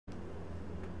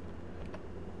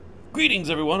Greetings,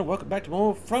 everyone, and welcome back to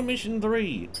more from Mission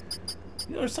 3.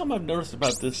 You know, something I've noticed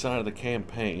about this side of the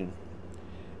campaign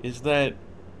is that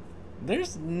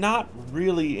there's not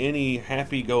really any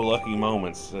happy-go-lucky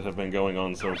moments that have been going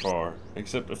on so far,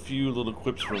 except a few little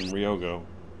quips from Ryogo,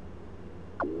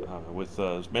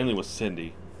 mainly with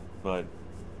Cindy, but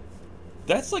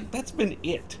that's been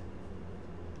it.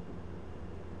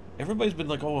 Everybody's been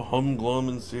like all humglum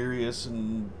and serious,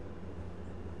 and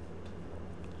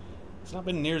it's not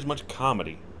been near as much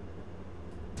comedy.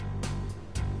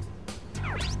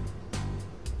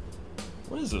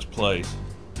 What is this place?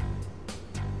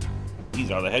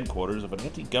 These are the headquarters of an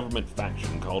anti-government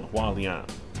faction called Hualian.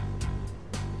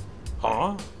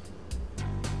 Huh?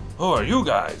 Who are you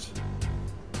guys?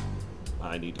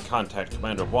 I need to contact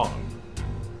Commander Wang.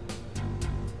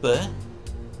 But?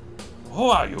 Who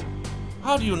are you?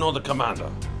 How do you know the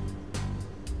commander?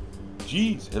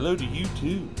 Geez, hello to you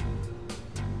too.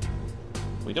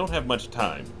 We don't have much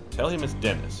time. Tell him it's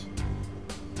Dennis.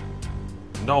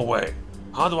 No way.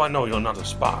 How do I know you're not a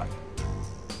spy?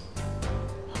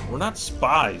 We're not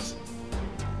spies.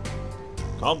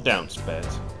 Calm down,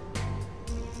 Spetz.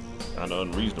 Kinda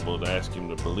unreasonable to ask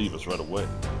him to believe us right away.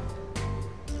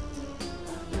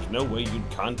 There's no way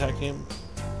you'd contact him?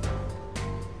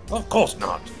 Of course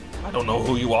not. I don't know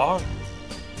who you are.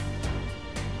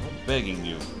 I'm begging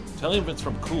you. Tell him it's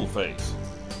from Coolface.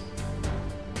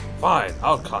 Fine,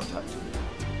 I'll contact him.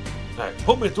 Hey,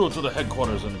 put me through to the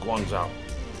headquarters in Guangzhou.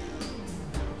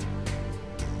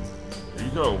 Here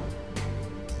you go.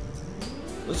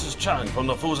 This is Chang from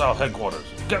the Fuzhou headquarters.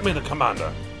 Get me the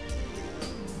commander.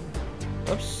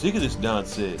 I'm sick of this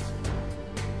nonsense.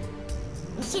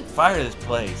 Let's set fire to this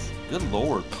place. Good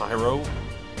lord, Pyro.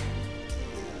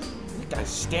 That guy's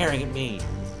staring at me.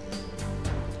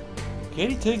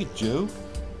 Can't he take a joke?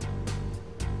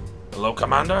 Hello,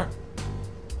 Commander?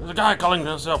 There's a guy calling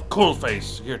himself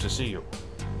Coolface here to see you.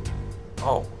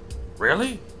 Oh,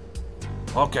 really?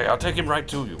 Okay, I'll take him right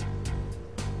to you.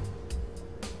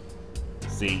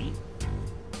 See?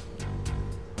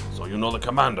 So you know the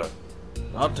commander.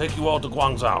 I'll take you all to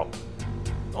Guangzhou.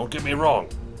 Don't get me wrong.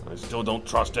 I still don't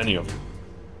trust any of you.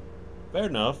 Fair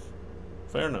enough.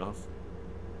 Fair enough.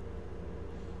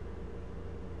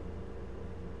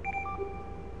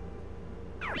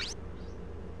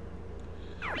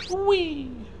 Whee!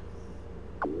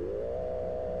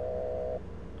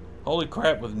 Holy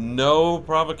crap, with no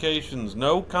provocations,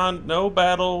 no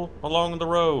battle along the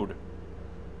road.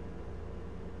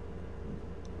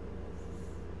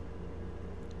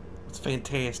 It's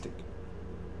fantastic.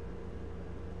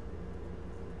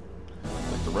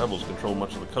 Like the rebels control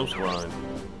much of the coastline.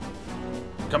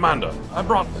 Commander, I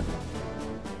brought them.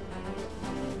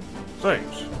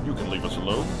 Thanks. You can leave us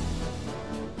alone.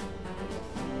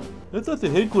 I thought the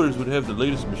headquarters would have the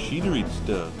latest machinery and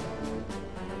stuff.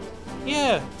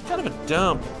 Yeah, it's kind of a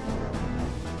dump.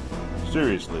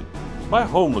 Seriously, my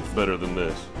home looks better than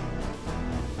this.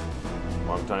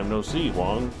 Long time no see,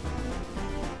 Huang.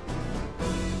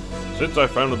 Since I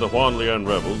founded the Huanlian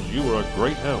rebels, you were a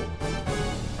great help.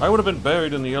 I would have been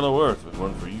buried in the yellow earth if it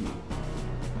weren't for you.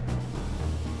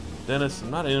 Dennis, I'm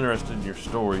not interested in your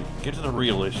story. Get to the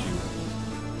real issue.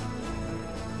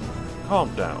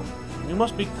 Calm down. You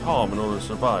must be calm in order to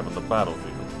survive on the battlefield.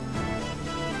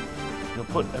 You'll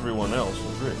put everyone else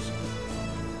at risk.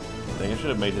 Dang, I should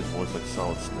have made his voice like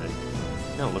Solid Snake.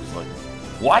 Kinda looks like...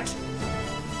 What?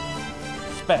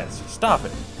 Spetz, stop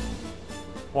it!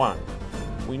 Juan,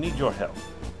 we need your help.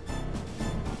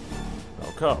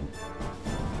 How come?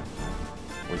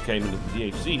 We came into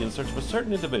the DHC in search of a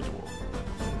certain individual.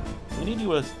 We need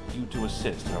you to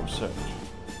assist in our search.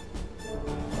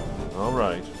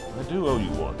 Alright, I do owe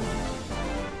you one.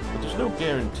 But there's no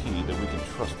guarantee that we can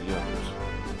trust the others.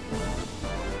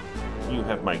 You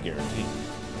have my guarantee.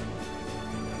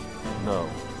 No,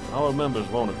 our members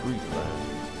won't agree to that.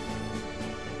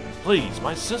 Please,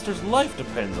 my sister's life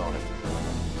depends on it.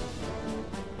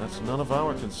 That's none of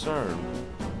our concern.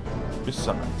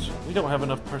 Besides, we don't have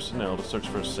enough personnel to search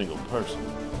for a single person.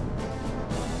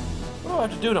 What do I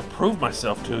have to do to prove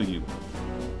myself to you?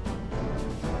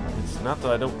 It's not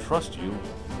that I don't trust you.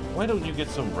 Why don't you get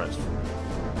some rest for me?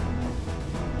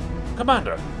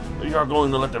 Commander, you are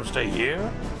going to let them stay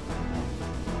here?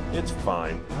 It's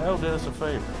fine. I owe Dennis a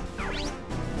favor.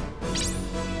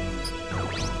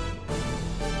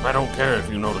 I don't care if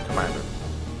you know the commander.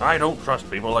 I don't trust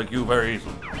people like you very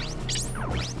easily.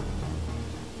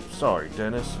 Sorry,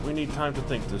 Dennis. We need time to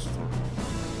think this through.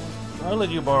 I'll let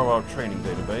you borrow our training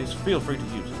database. Feel free to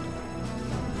use it.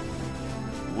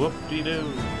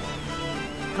 Whoop-de-doo.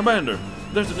 Commander,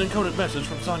 there's an encoded message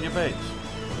from Sonya Base.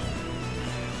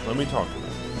 Let me talk to them.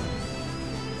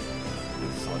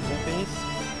 The Sonya base?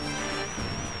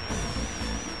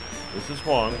 This is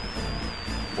Huang.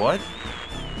 What?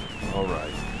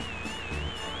 Alright.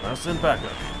 I'll send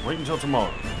backup. Wait until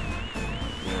tomorrow.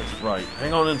 Yes, right.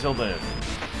 Hang on until then.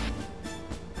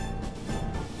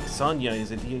 Sonya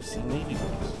is a DHC Navy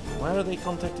base. Why are they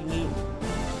contacting you?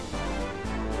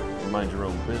 Mind your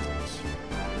own business.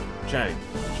 Chang,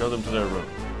 show them to their room.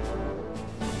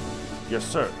 Yes,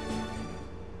 sir.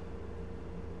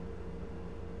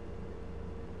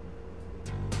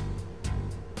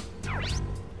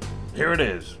 Here it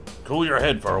is. Cool your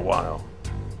head for a while.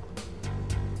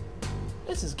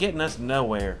 This is getting us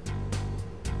nowhere.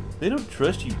 They don't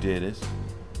trust you, Dennis.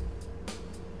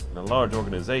 In a large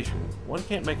organization, one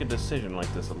can't make a decision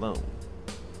like this alone.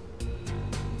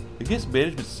 I guess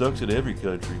management sucks in every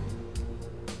country.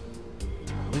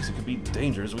 At least it could be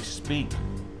danger as we speak.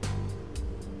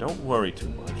 Don't worry too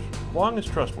much. Huang is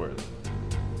trustworthy.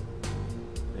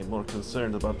 I'm more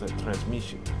concerned about that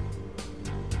transmission.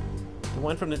 The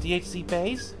one from the DHC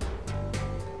base?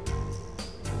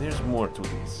 There's more to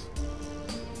this.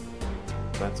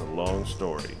 That's a long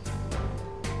story.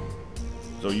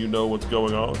 So you know what's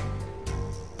going on?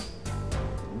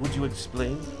 Would you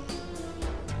explain?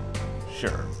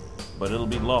 Sure, but it'll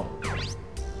be long.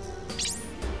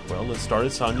 Well, let's start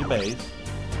at Sonya Base.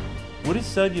 What is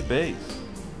Sonya Base?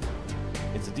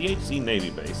 It's a DHC Navy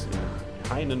base in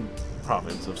Hainan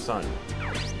province of China.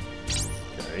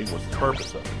 Okay, what's the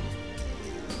purpose of it?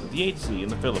 The DHC and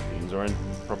the Philippines are in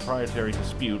proprietary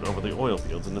dispute over the oil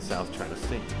fields in the South China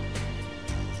Sea.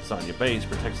 Sonya Base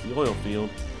protects the oil field,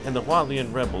 and the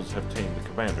Hualian rebels have tamed the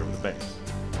commander of the base.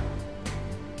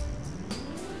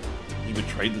 He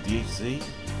betrayed the DHC?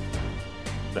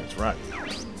 That's right.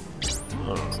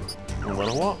 And what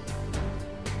a Huang.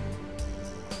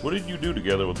 What did you do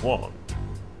together with Huang?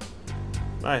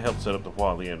 I helped set up the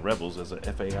Hualian rebels as a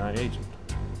FAI agent.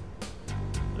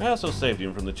 I also saved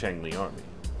him from the Changli army.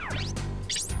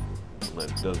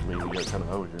 That does mean we got kind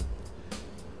of owed him.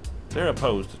 They're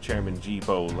opposed to Chairman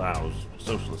Jibo Lao's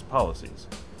socialist policies.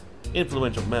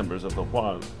 Influential members of the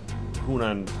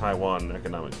Hunan Taiwan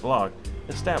Economic Bloc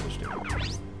established it.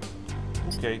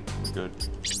 Okay, good.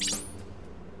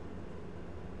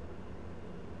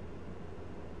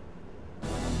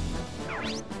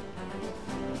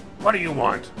 What do you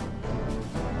want?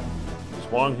 Is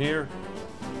Huang here?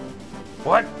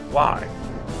 What? Why?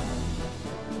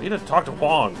 I need to talk to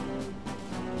Huang.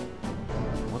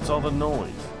 What's all the noise?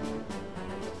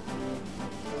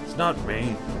 It's not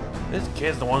me. This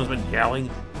kid's the one who's been yelling.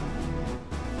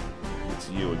 It's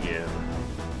you again.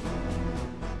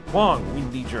 Huang, we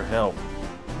need your help.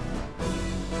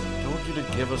 I told you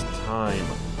to give us time.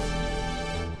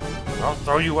 I'll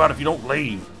throw you out if you don't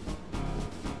leave.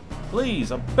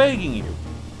 Please, I'm begging you.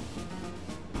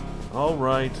 All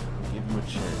right, I'll give you a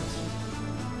chance.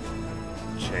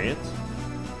 Chance?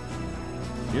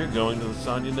 You're going to the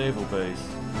Sonya Naval Base.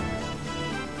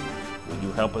 Will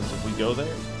you help us if we go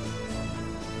there?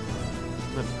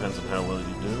 That depends on how well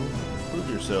you do. Prove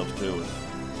yourselves to us.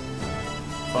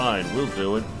 Fine, we'll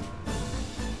do it.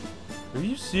 Are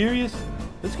you serious?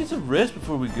 Let's get some rest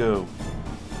before we go.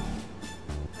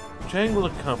 Chang will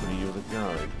accompany you as a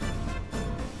guide.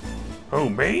 Who,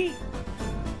 me?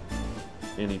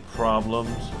 Any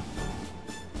problems?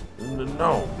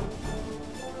 No.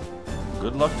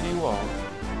 Good luck to you all.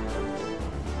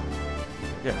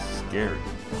 That's scary.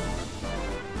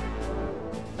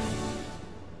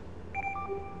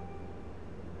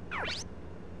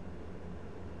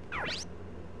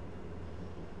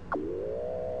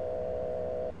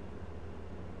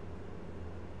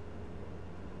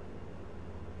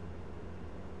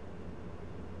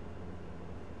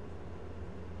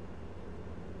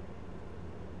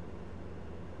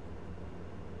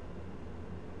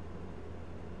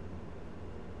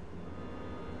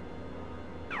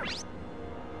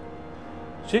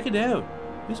 Check it out.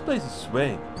 This place is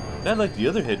swank. Not like the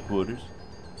other headquarters.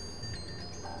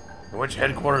 Which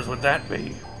headquarters would that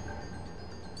be?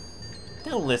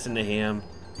 Don't listen to him.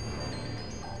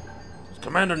 Is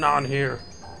Commander Nan here?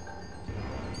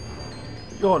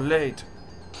 You're late.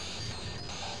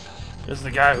 This is the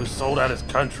guy who sold out his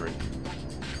country.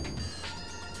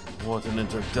 What an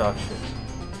introduction.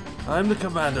 I'm the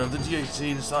commander of the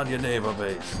DHC Sonya Naval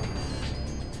Base.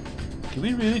 Can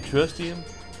we really trust him?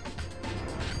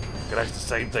 Could ask the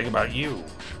same thing about you.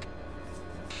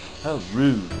 How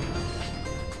rude.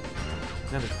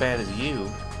 Not as bad as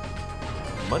you.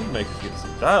 Moneymaker's getting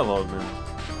some dialogue now.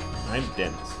 I'm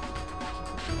Dennis.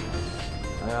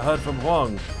 I heard from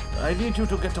Huang. I need you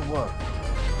to get to work.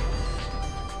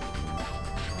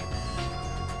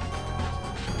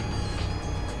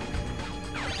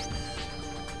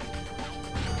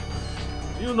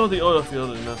 You know the oil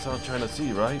field in the South China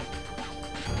Sea, right?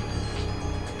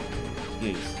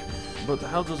 Yes. But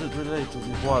how does it relate to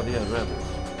the Huadian rebels?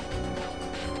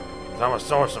 It's our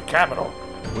source of capital.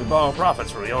 We borrow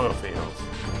profits from the oil fields.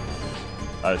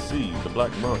 I see, the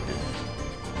black market.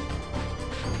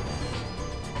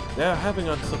 They are having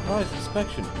a surprise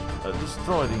inspection.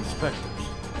 Destroy the inspectors.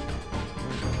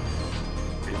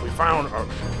 If we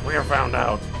are found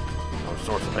out, our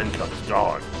source of income is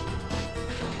gone.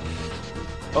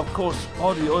 Of course,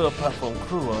 all the oil platform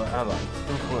crew are allies.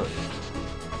 Don't worry.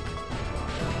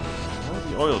 How is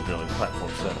the oil drilling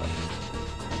platform set up?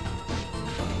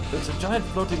 It's a giant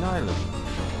floating island.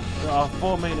 There are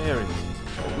 4 main areas.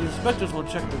 The inspectors will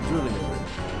check the drilling area.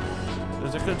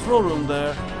 There's a control room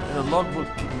there and a logbook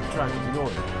keeping track of the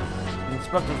oil. The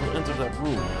inspectors will enter that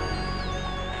room.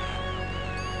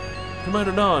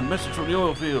 Commander Nan, message from the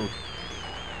oil field.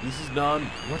 This is Nan.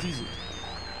 What is it?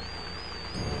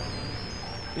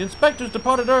 The inspectors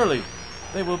departed early.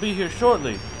 They will be here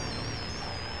shortly.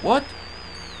 What?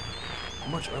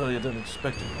 Much earlier than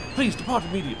expected. Please depart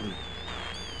immediately.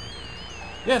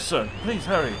 Yes, sir. Please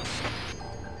hurry.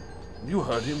 You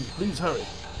heard him. Please hurry.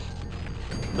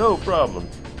 No problem.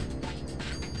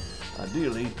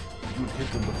 Ideally, you'd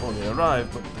hit them before they arrive,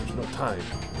 but there's no time.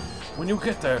 When you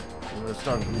get there, we're going to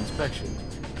start the inspection.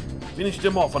 Finish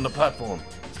them off on the platform.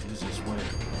 It's the easiest way.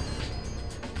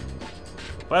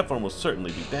 The platform will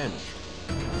certainly be damaged.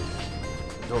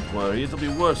 Don't worry, it'll be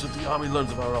worse if the army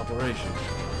learns of our operation.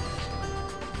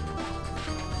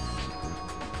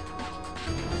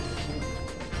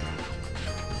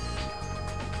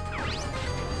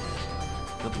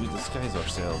 But we disguise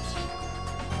ourselves.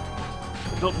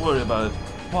 Don't worry about it.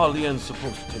 Hua Lian's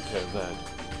supposed to take care of that.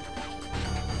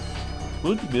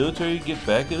 Won't the military get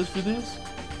back at us for this?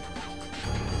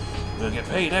 We'll get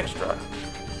paid extra.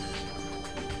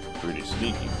 Pretty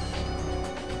sneaky.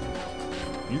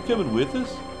 You coming with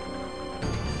us?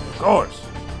 Of course.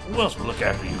 Who else will look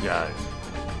after you guys?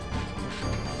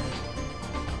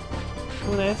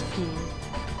 Well, that's cool.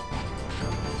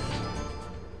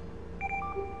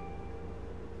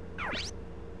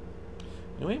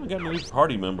 We haven't gotten a new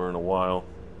party member in a while.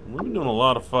 We've been doing a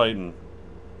lot of fighting.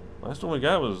 Last one we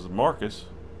got was Marcus.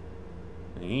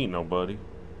 And he ain't nobody.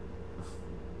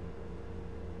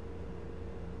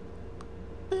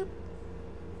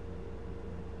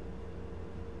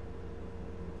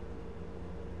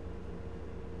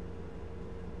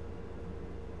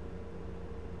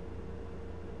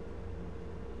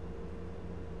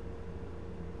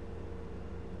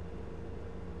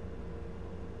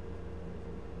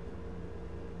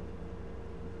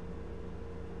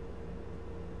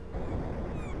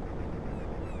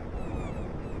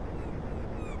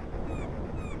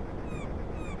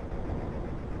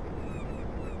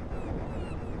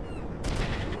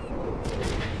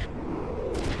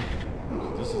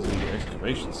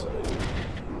 Site.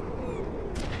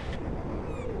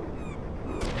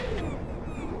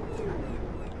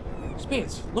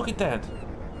 Spetz, look at that.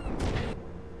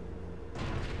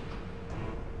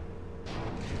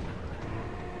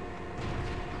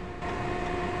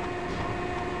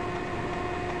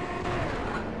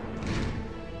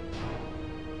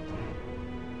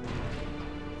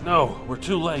 No, we're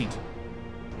too late.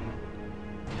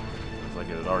 Looks like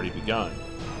it had already begun.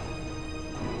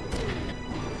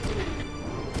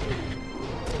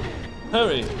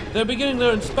 Hurry! They're beginning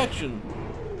their inspection!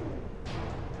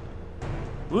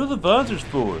 What are the visors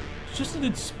for? It's just an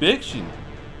inspection.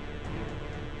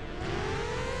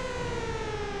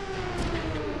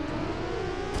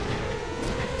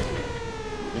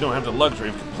 We don't have the luxury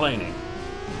of complaining.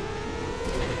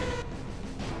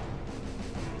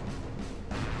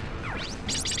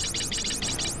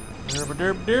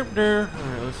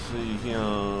 Alright, let's see here.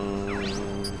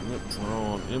 Yep, we're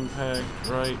on impact,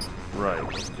 right? Right,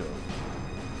 let's go.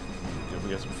 Okay, we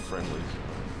got some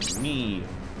friendlies. Me.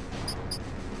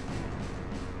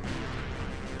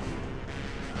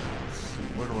 Let's see,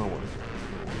 where do I want to go?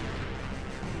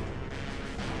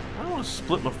 I don't want to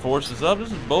split my forces up.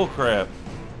 This is bullcrap.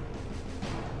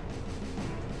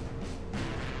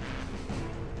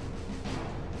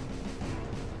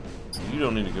 You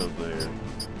don't need to go there.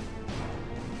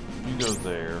 You go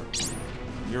there.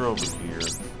 You're over here.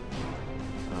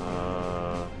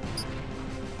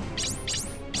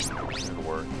 It'll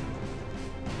work.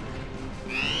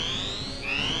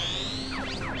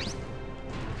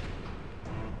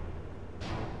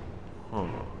 Huh.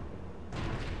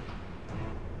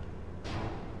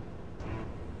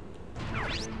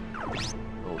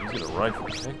 Oh, he's got a rifle.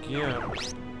 Heck yeah.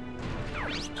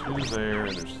 There's 2 there,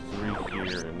 and there's 3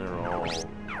 here, and they're all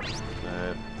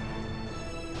that.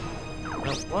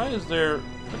 Now, why is there a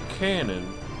cannon?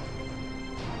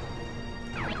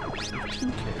 Two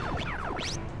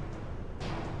cannons.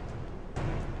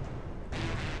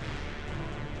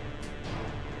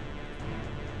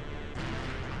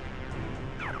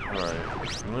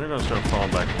 Alright. And they're gonna start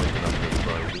falling back and waking up this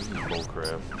fight. This is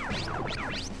bullcrap.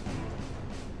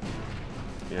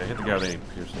 Yeah, hit the guy with any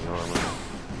piercing armor.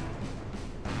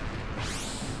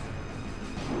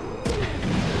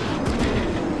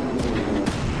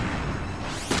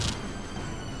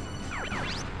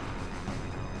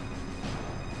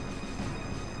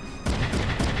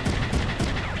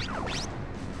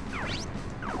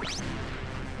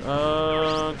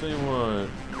 I'll tell you what.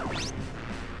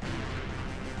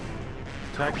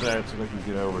 Attack that so they can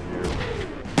get over here.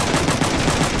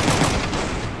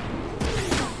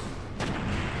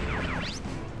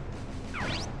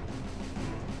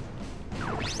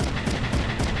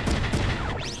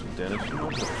 So Dennis, you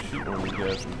might have to shoot one of these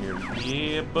guys from here.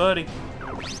 Yeah, buddy.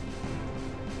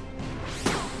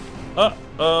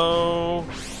 Uh-oh.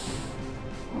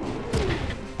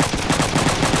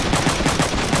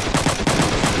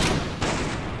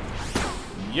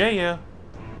 Yeah.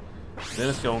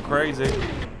 Dennis going crazy. Body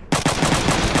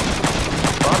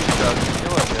shot to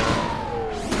kill that guy.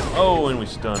 Oh, and we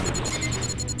stunned him.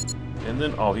 And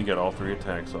then, oh, he got all 3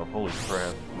 attacks off. Holy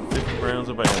crap. 50 rounds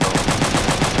of ammo.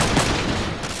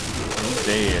 He's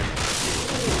dead.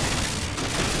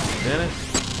 Dennis,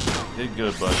 did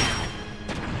good, buddy.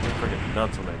 You're freaking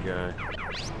nuts on that guy.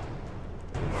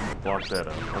 Block that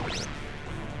up. Okay.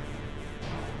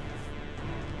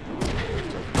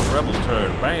 Rebel's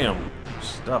turn. Bam!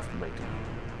 Stuff, mate.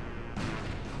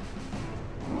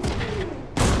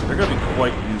 They're going to be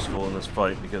quite useful in this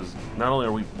fight because not only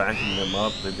are we backing them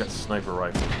up, they've got sniper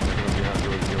rifles. They're going to be not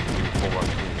really be able to do a whole lot of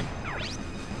team.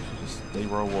 Just stay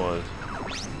where I was.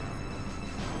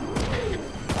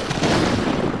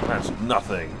 That's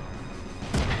nothing.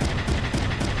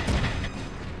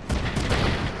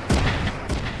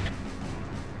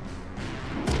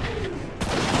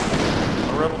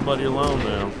 My rebel buddy alone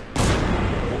now.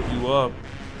 Woke you up.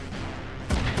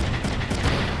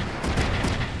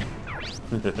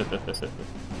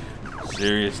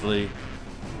 Seriously?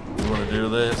 You want to do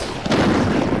this?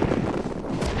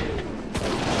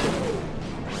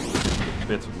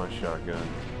 Bits with my shotgun.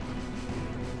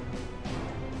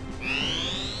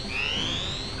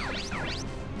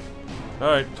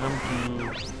 Alright, time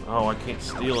to... Oh, I can't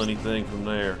steal anything from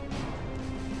there.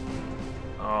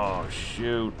 Oh,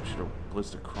 shoot. Should have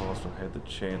blitzed across if I had the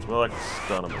chance. Well, I can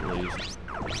stun him at least.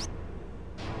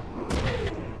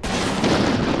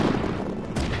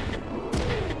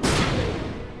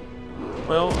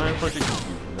 Well, I'm pretty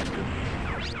confused. That's good.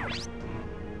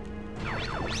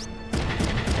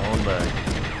 Falling back.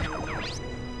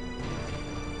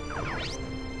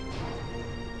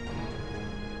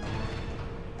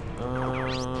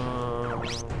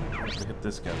 Look at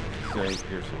this guy. This guy is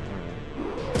piercing.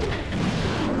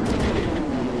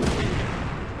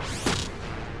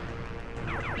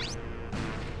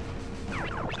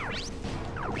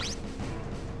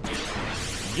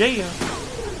 Yeah!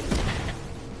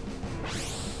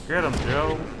 Get him,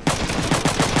 Joe!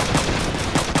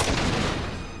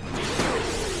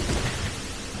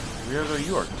 Ryugo,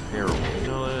 you are terrible. You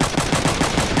know that?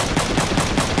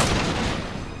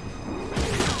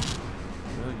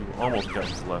 Well, you almost got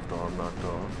his left arm knocked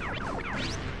off.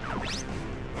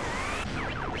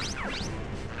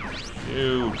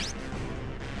 Shoot!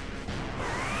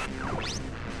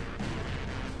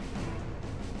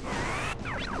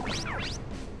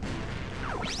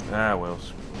 Ah, well,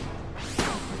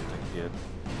 take a hit.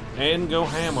 And go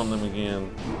ham on them again.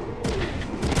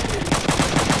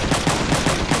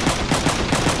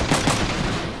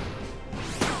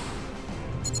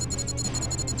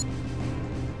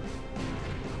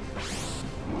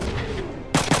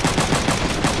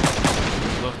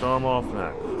 Left arm off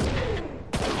now.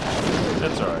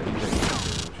 That's alright, he takes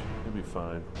damage. He'll be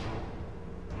fine.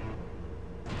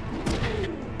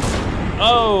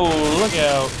 Oh, look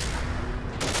out!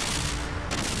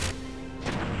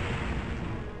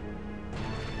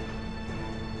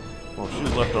 Well, shoot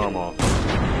his left arm off.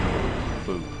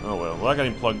 Boo. Oh well. Well, I got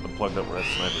him plugged up where that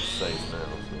sniper's safe now.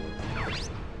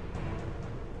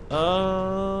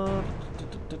 So.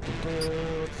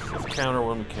 Let's counter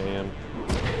when we can.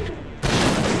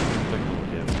 Take a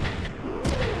look at him.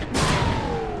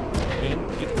 And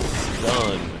get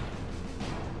stunned.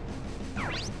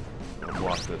 I'll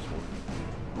block this one.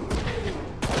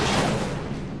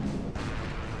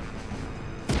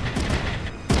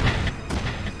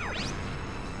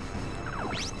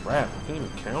 Crap, I can't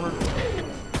even counter.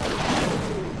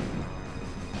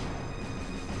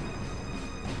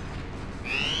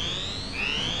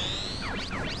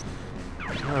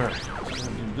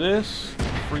 this.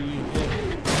 Free hit.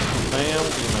 Bam,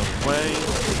 get him out of the way.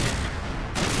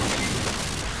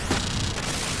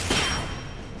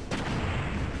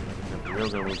 We're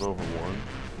gonna move over one.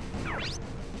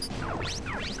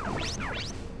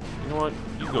 You know what?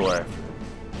 You go after him.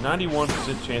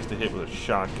 91% chance to hit with a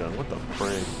shotgun. What the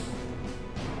frig?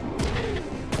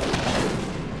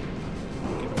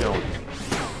 Keep going.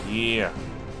 Yeah.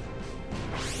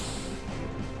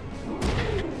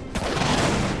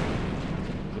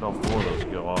 Get all four of those to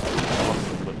go off.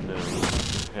 Awesome, but no.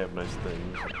 Have nice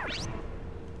things.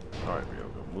 Alright,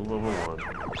 Ryogo. Move over one.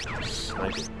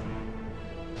 Snipe it.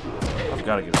 I've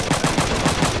got to get one.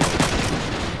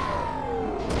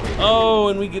 Oh,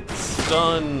 and we get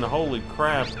stunned. Holy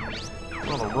crap.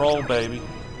 We're on a roll, baby.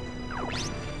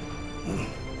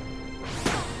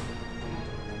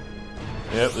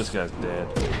 Yep, this guy's dead.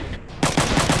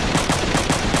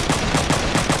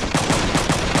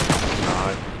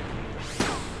 Not.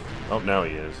 Oh, now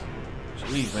he is.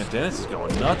 Jeez, man, Dennis is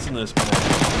going nuts in this match.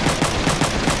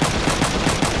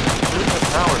 Shooting a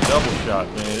power double shot,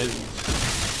 man, it's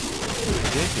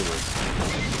ridiculous.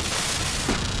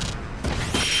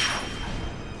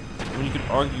 I mean, you could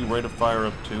argue rate of fire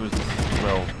up 2 is,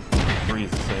 well, 3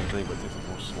 is the same thing, but there's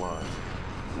more slides.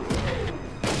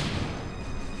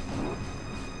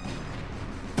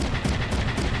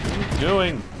 What are you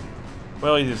doing?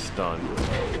 Well, he's just stunned.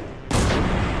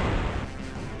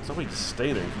 Somebody just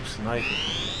stay there and keep sniping.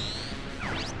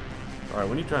 Alright,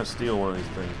 when you try to steal one of these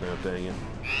things now, dang it.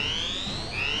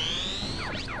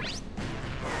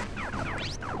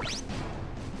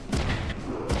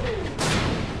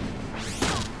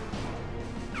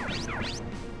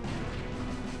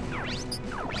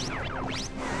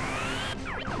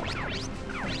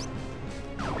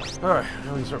 Alright,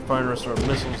 now we can start firing the rest of our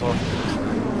missiles off of this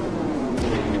thing.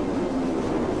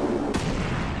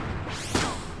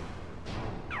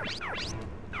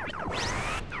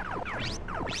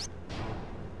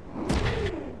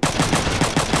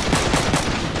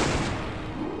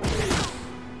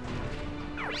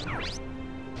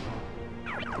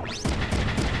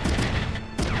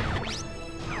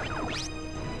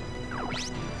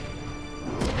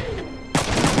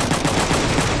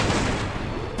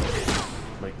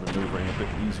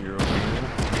 Easier over there.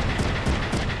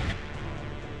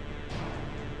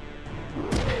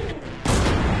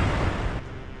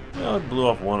 Well, it blew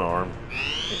off one arm.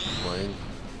 Can't complain.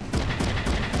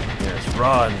 Yes,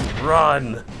 run!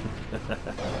 Run!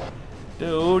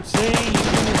 Dude, see?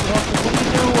 What are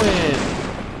you doing?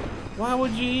 Why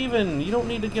would you even? You don't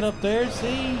need to get up there,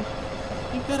 see?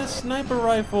 You've got a sniper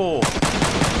rifle.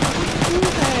 Why would you do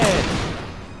that?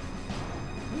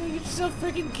 You get yourself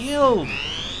freaking killed.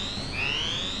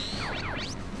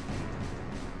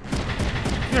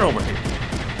 Get over here.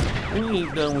 We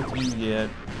ain't done with you yet.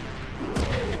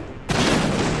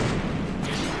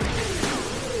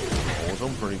 Oh,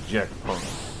 don't reject punk.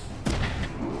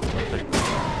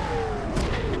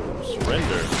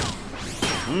 Surrender.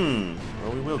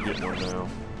 Well, we will get one now.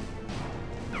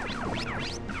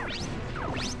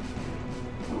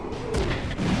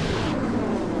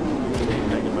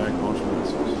 Hanging back, launch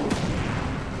missiles.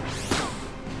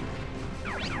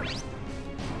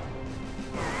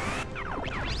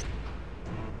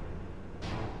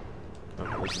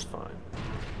 This is fine.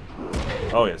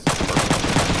 Oh, yes.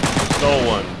 Perfect. Stole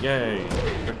one. Yay.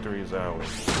 Victory is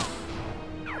ours.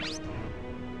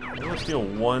 I'm going to steal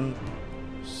one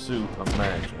suit a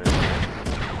match.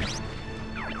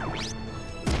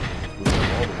 Move them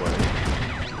all the way.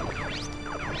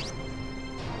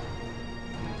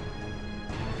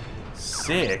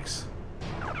 6?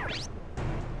 Are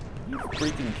you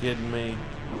freaking kidding me?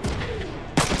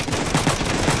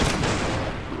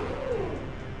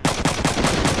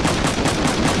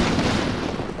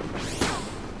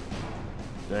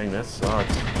 Dang, that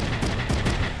sucks.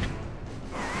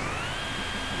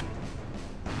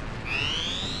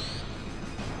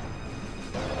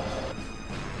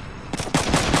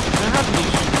 Now, how can you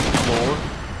shoot the floor?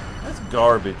 That's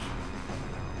garbage.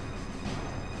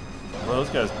 Well,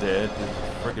 this guy's dead. He's a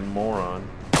freaking moron.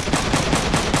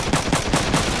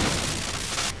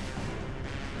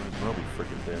 He's probably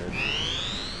freaking dead.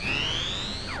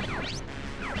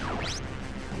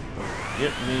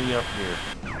 Get me up here.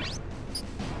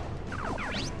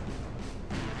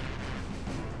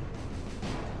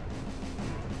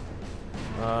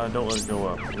 Don't let it go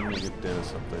up. We're gonna get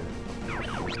Dennis up there.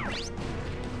 Let's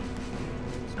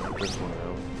knock this one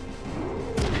out.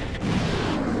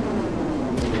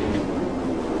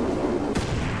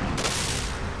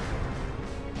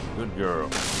 Good girl.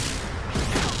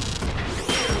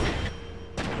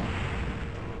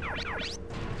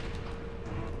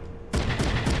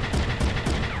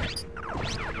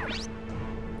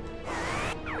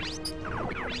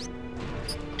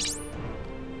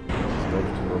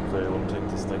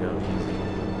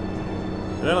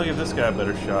 And that'll give this guy a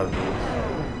better shot at this.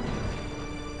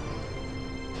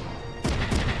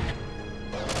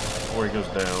 Before he goes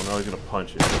down. Oh, he's gonna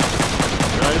punch it. No,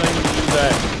 you ain't gonna do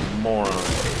that, you moron.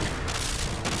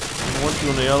 I want you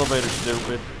on the elevator,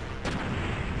 stupid.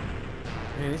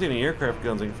 Man, these anti-aircraft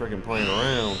guns ain't freaking playing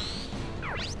around.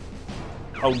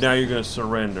 Oh, now you're gonna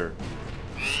surrender.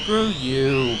 Screw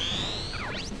you.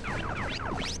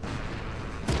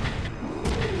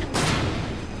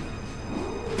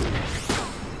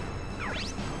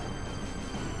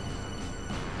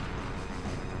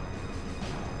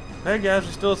 Hey guys,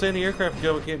 we still a anti-aircraft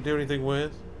gun we can't do anything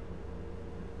with.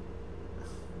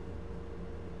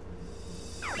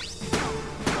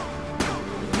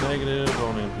 Negative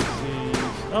on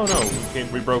NPCs. Oh no,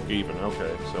 we broke even.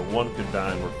 Okay, so one could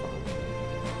die and we're fine.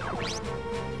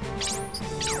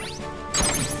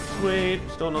 Sweet,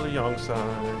 still another young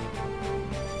side.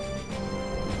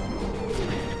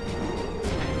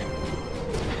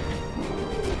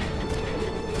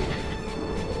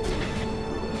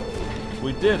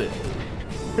 We did it.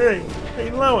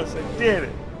 Hey Lois, I did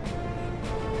it.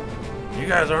 You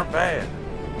guys aren't bad.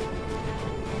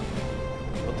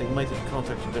 But they might have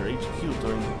contacted their HQ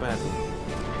during the battle.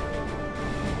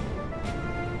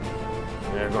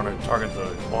 They're gonna target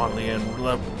the Wanley and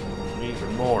level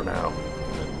even more now.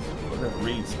 We're gonna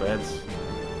read, Spetz.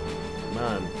 Come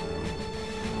on.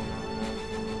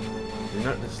 You're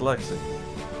not dyslexic.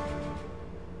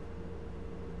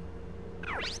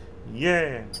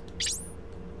 Yeah.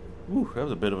 Ooh, that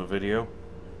was a bit of a video.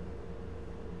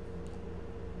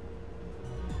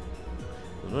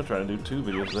 I was gonna try to do 2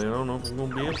 videos today. I don't know if I'm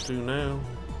gonna be able to now.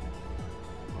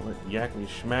 All that yakety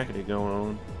schmackety going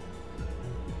on.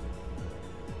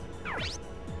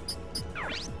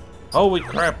 Holy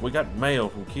crap, we got mail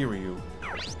from Kiryu.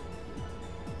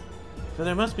 So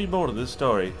there must be more to this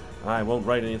story. I won't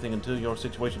write anything until your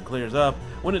situation clears up.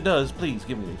 When it does, please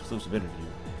give me an exclusive interview.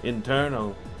 In turn,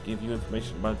 I'll give you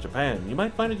information about Japan. You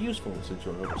might find it useful since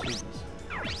you're overseas.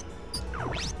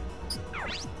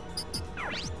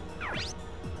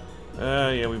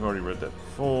 Yeah, we've already read that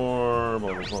before.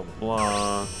 Blah, blah, blah,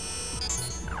 blah.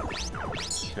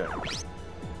 Okay.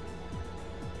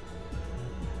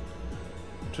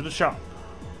 To the shop.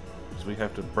 So we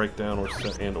have to break down or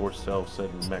sell said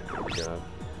mech that we got.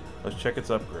 Let's check its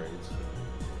upgrades.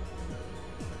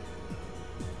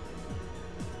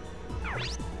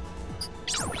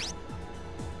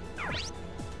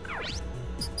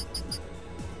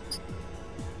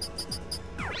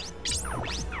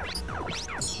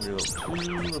 Reload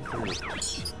 2, upgrade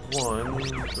 1,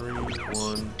 3,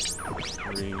 1,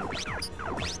 3, 2.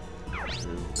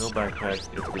 No backpack,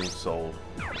 it's being sold.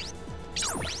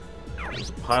 There's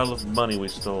a pile of money we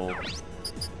stole.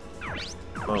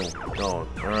 Boom, gone.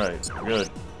 Alright, good.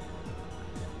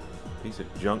 Piece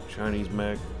of junk Chinese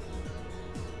mech.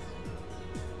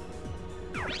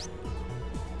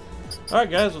 Alright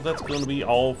guys, well that's going to be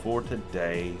all for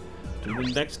today. Tune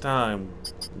in next time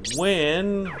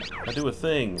when I do a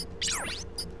thing.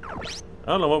 I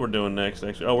don't know what we're doing next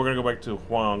actually. Oh, we're going to go back to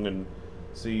Huang and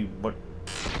see what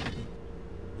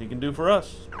he can do for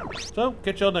us. So,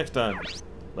 catch y'all next time.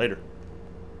 Later.